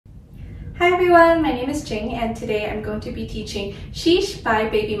Hi everyone, my name is Jing and today I'm going to be teaching Sheesh by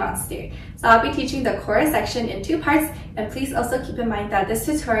BABYMONSTER. So I'll be teaching the chorus section in two parts, and please also keep in mind that this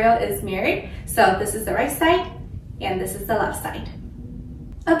tutorial is mirrored. So this is the right side and this is the left side.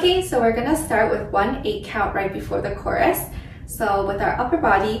 Okay, so we're gonna start with 1-8 count right before the chorus. So with our upper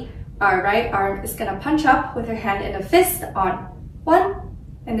body, our right arm is gonna punch up with her hand in a fist on 1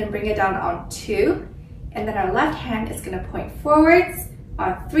 and then bring it down on 2. And then our left hand is gonna point forwards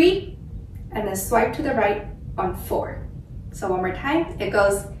on 3 and then swipe to the right on 4. So one more time, it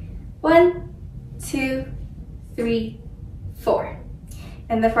goes 1, 2, 3, 4.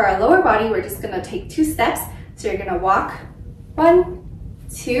 And then for our lower body, we're just gonna take 2 steps. So you're gonna walk 1,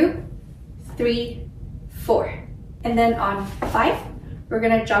 2, 3, 4. And then on 5, we're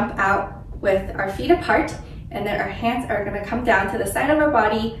gonna jump out with our feet apart, and then our hands are gonna come down to the side of our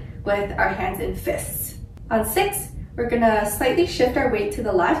body with our hands in fists. On 6, we're gonna slightly shift our weight to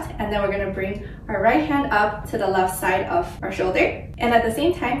the left, and then we're gonna bring our right hand up to the left side of our shoulder. And at the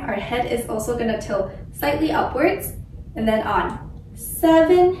same time, our head is also gonna tilt slightly upwards. And then on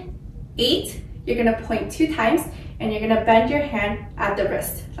 7, 8, you're gonna point 2 times, and you're gonna bend your hand at the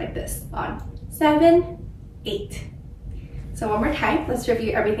wrist like this on 7, 8. So one more time, let's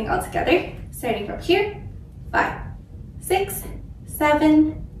review everything all together. Starting from here, 5, 6,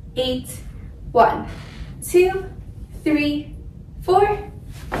 7, 8, 1, 2, 3, 4,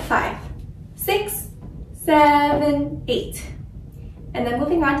 5, 6, 7, 8. And then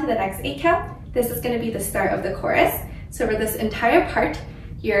moving on to the next 8 count, this is going to be the start of the chorus. So for this entire part,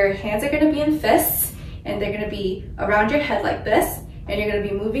 your hands are going to be in fists, and they're going to be around your head like this, and you're going to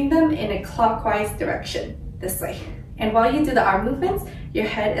be moving them in a clockwise direction, this way. And while you do the arm movements, your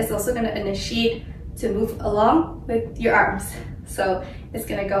head is also going to initiate to move along with your arms. So it's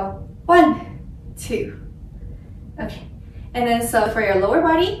going to go 1, 2. Okay, and then so for your lower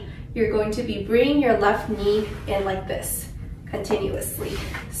body, you're going to be bringing your left knee in like this continuously.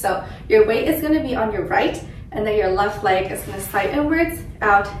 So your weight is going to be on your right, and then your left leg is going to slide inwards,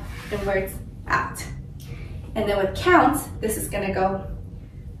 out, inwards, out. And then with counts, this is going to go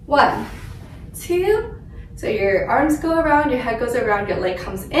 1, 2, so your arms go around, your head goes around, your leg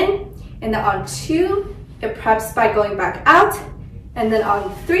comes in, and then on 2, it preps by going back out, and then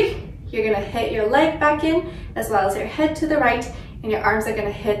on 3, you're gonna hit your leg back in, as well as your head to the right, and your arms are gonna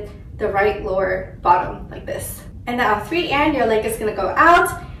hit the right lower bottom like this. And then on 3 and your leg is gonna go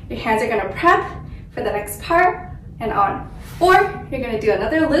out, your hands are gonna prep for the next part, and on 4, you're gonna do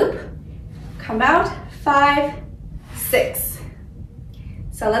another loop, come out, 5, 6.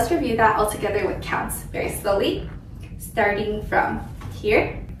 So let's review that all together with counts very slowly, starting from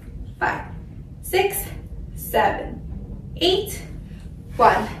here, 5, 6, 7, 8,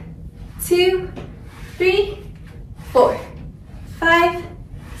 1, 2, 3, 4, 5,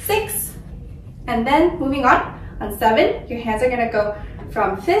 6, and then moving on 7, your hands are gonna go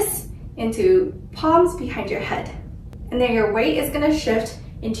from fists into palms behind your head. And then your weight is gonna shift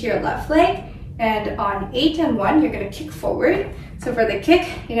into your left leg, and on 8 and 1, you're gonna kick forward. So for the kick,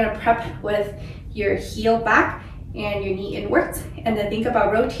 you're gonna prep with your heel back and your knee inwards, and then think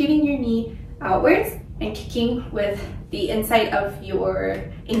about rotating your knee outwards and kicking with the inside of your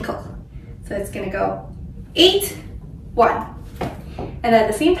ankle. So it's gonna go 8, 1. And at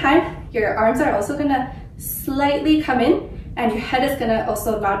the same time, your arms are also gonna slightly come in, and your head is gonna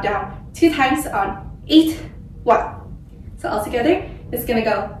also nod down 2 times on 8, 1. So altogether, it's gonna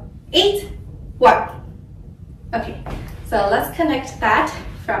go 8, 1. Okay, so let's connect that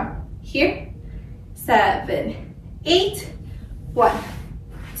from here. 7, 8, 1,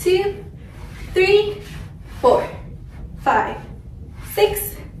 2, 3, 4, 5,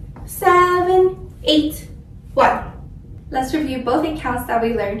 6, 7, 8, 1. Let's review both 8 counts that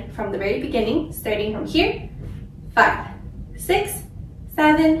we learned from the very beginning, starting from here. 5, 6,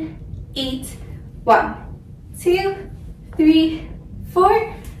 7, 8, 1, 2, 3,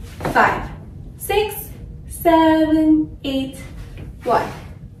 4, 5, 6, 7, 8, 1,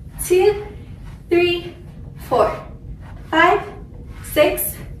 2, 3, 4, 5,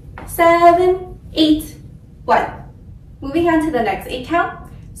 6, 7, 8, 1. Moving on to the next 8 count.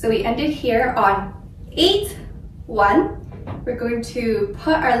 So we ended here on 8, 1. We're going to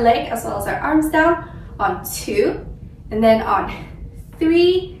put our leg as well as our arms down on 2. And then on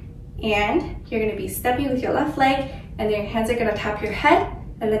 3, and you're gonna be stepping with your left leg, and then your hands are gonna tap your head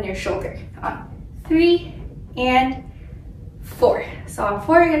and then your shoulder on 3 and 4. So on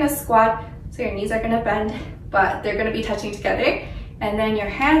 4, you're gonna squat, so your knees are gonna bend, but they're gonna be touching together. And then your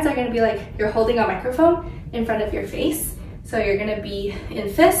hands are gonna be like you're holding a microphone in front of your face. So you're gonna be in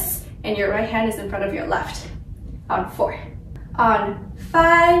fists, and your right hand is in front of your left on 4. On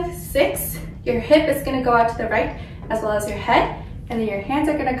 5, 6. Your hip is going to go out to the right as well as your head, and then your hands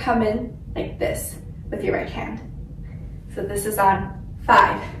are going to come in like this with your right hand. So this is on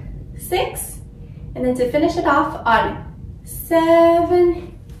 5, 6, and then to finish it off on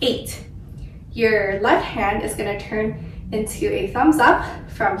 7, 8. Your left hand is going to turn into a thumbs up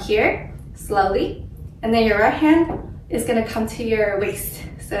from here, slowly, and then your right hand is going to come to your waist.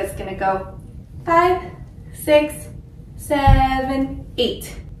 So it's going to go 5, 6, 7,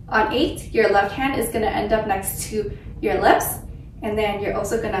 8. On 8, your left hand is going to end up next to your lips, and then you're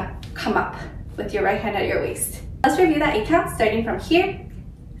also going to come up with your right hand at your waist. Let's review that 8 count starting from here.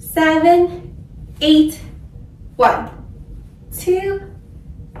 7, 8, 1, 2,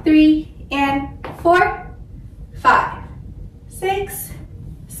 3, and 4, 5, 6,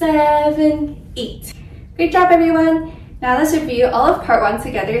 7, 8. Great job, everyone. Now let's review all of part 1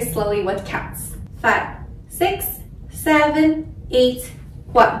 together slowly with counts. 5, 6, 7, 8,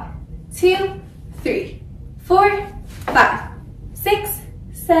 1, 2, 3, 4, 5, 6,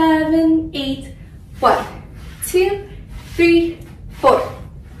 7, 8, 1, 2, 3, 4,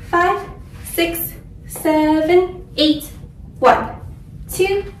 5, 6, 7, 8, 1,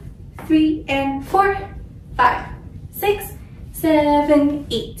 2, 3, and 4, 5, 6, 7,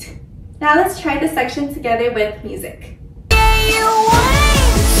 8. Now let's try this section together with music.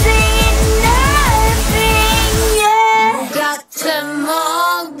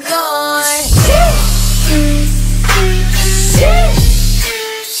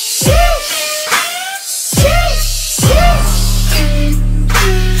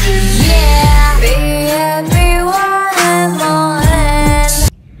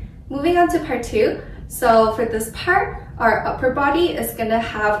 Moving on to part 2. So for this part, our upper body is going to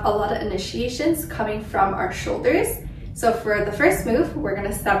have a lot of initiations coming from our shoulders. So for the first move, we're going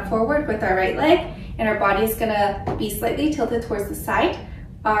to step forward with our right leg, and our body is going to be slightly tilted towards the side.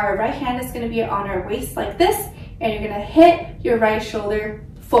 Our right hand is going to be on our waist like this, and you're going to hit your right shoulder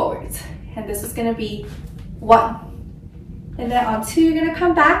forwards. And this is going to be 1. And then on 2, you're going to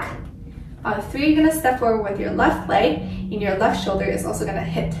come back. On 3, you're going to step forward with your left leg, and your left shoulder is also going to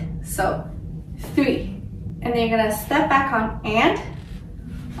hit. So 3. And then you're going to step back and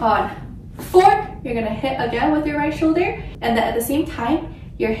on 4, you're going to hit again with your right shoulder, and then at the same time,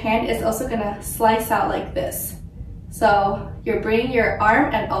 your hand is also going to slice out like this. So you're bringing your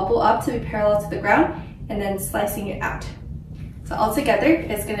arm and elbow up to be parallel to the ground, and then slicing it out. So altogether,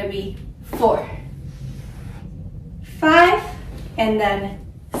 it's going to be 4, 5, and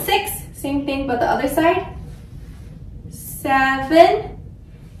then 6, same thing but the other side, 7,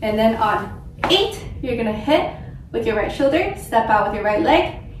 and then on 8, you're going to hit with your right shoulder, step out with your right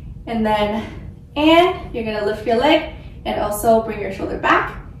leg, and you're going to lift your leg and also bring your shoulder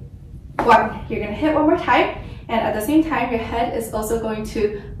back. 1, you're going to hit one more time, and at the same time, your head is also going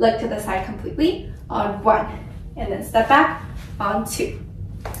to look to the side completely on 1, and then step back on 2.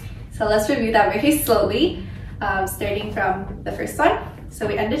 So let's review that very slowly, starting from the first one. So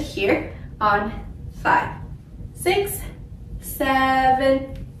we ended here on 5, 6,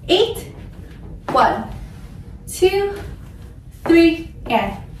 7, 8, 1, 2, 3,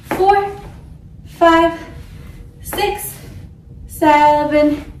 and 4, 5, 6,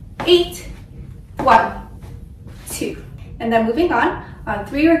 7, 8, 1, 2. And then moving on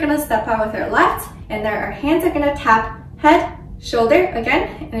 3, we're going to step out with our left, and then our hands are going to tap head, shoulder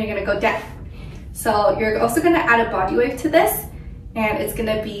again, and you're going to go down. So you're also going to add a body wave to this, and it's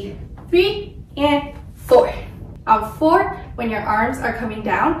going to be 3 and 4. On 4, when your arms are coming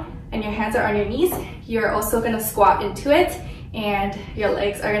down and your hands are on your knees, you're also going to squat into it, and your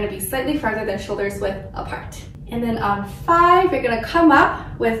legs are going to be slightly farther than shoulders width apart. And then on 5, you're going to come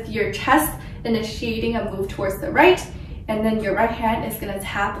up with your chest initiating a move towards the right, and then your right hand is going to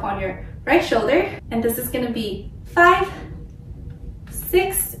tap on your right shoulder, and this is going to be 5,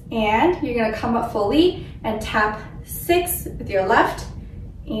 6, and you're going to come up fully and tap 6 with your left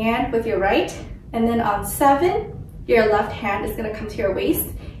and with your right. And then on 7, your left hand is going to come to your waist,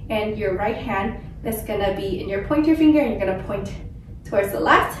 and your right hand is going to be in your pointer finger, and you're going to point towards the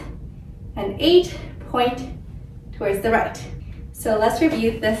left, and 8, point towards the right. So let's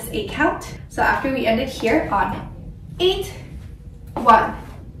review this 8 count. So after we ended here on 8, 1,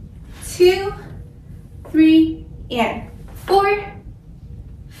 2, 3, and 4,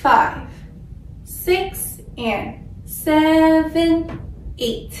 5, 6, and 7,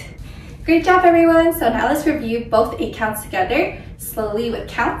 8. Great job, everyone. So now let's review both 8 counts together, slowly with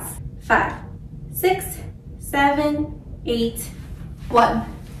counts. 5, 6, 7, 8, 1,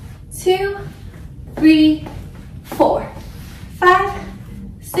 2, 3, 4, 5,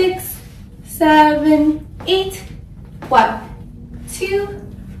 6, 7, 8, 1,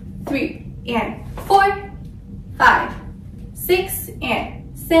 2, 3 and 4, 5, 6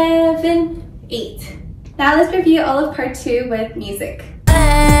 and 7, 8. Now let's review all of part 2 with music.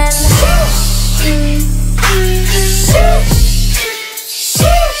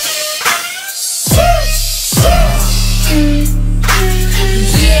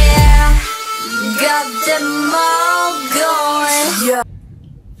 Got them all going. Yeah.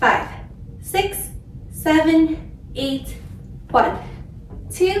 5, 6, 7, 8, 1,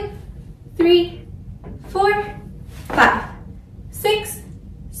 2, 3, 4, 5, 6,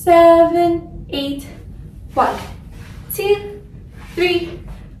 7, 8, 1, 2, 3,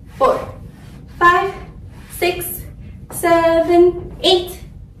 4, 5, 6, 7, 8,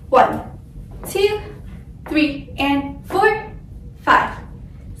 1, 2, 3 and 4, 5,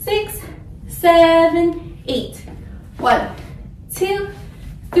 6, 7, 8, 1, 2,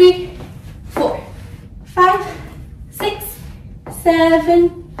 3, 4, 5, 6,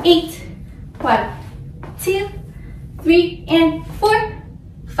 7, 8, 1, 2, 3 and 4,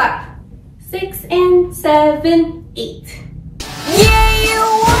 5, 6 and 7, 8. Yeah, you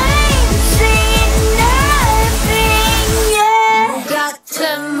ain't seen nothing yet. Got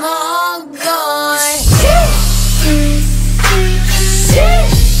them all going.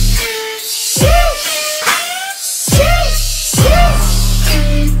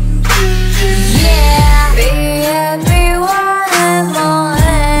 Yeah, baby, what am I?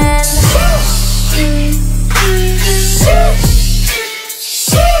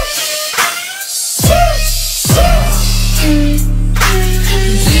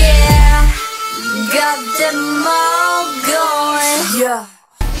 Yeah, got them all going. Yeah.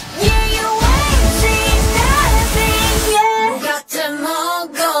 Yeah, you ain't seen nothing yet. Got them all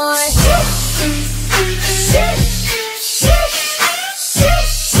going.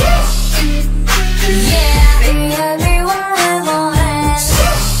 Yeah, baby, what am I?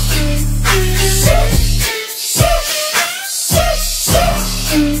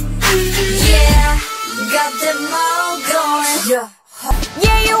 Yeah, got them all going. Yeah.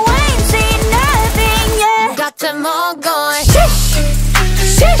 Yeah, you ain't seen nothing yet. Got them all going.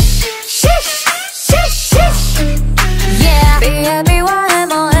 Yeah, baby, what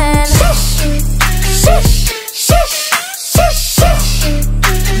am I?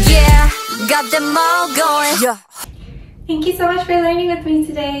 Yeah, got them all going. Yeah. Thank you so much for learning with me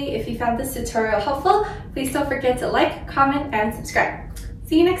today. If you found this tutorial helpful, please don't forget to like, comment, and subscribe.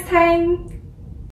 See you next time!